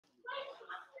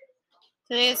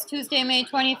Today is Tuesday, May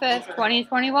 25th,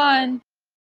 2021.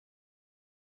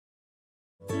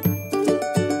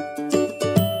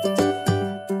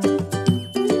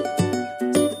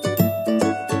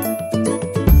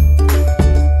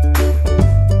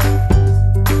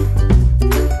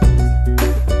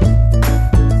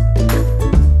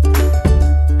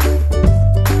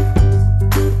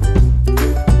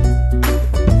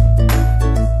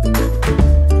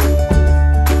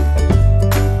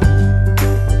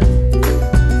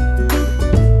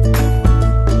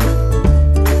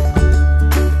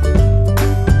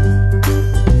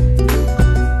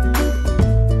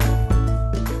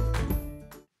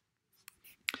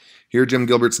 Here are Jim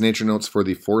Gilbert's nature notes for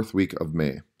the 4th week of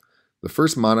May. The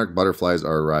first monarch butterflies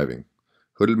are arriving.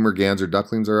 Hooded merganser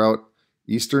ducklings are out.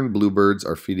 Eastern bluebirds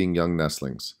are feeding young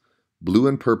nestlings. Blue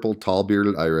and purple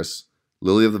tall-bearded iris,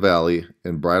 lily of the valley,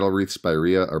 and bridal wreath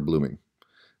spirea are blooming.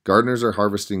 Gardeners are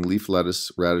harvesting leaf lettuce,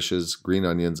 radishes, green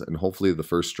onions, and hopefully the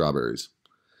first strawberries.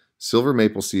 Silver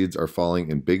maple seeds are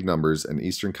falling in big numbers, and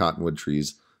eastern cottonwood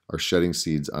trees are shedding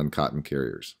seeds on cotton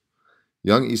carriers.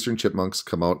 Young eastern chipmunks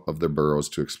come out of their burrows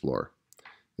to explore.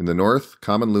 In the north,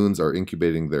 common loons are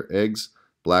incubating their eggs,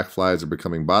 black flies are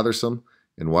becoming bothersome,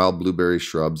 and wild blueberry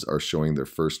shrubs are showing their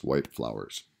first white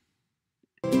flowers.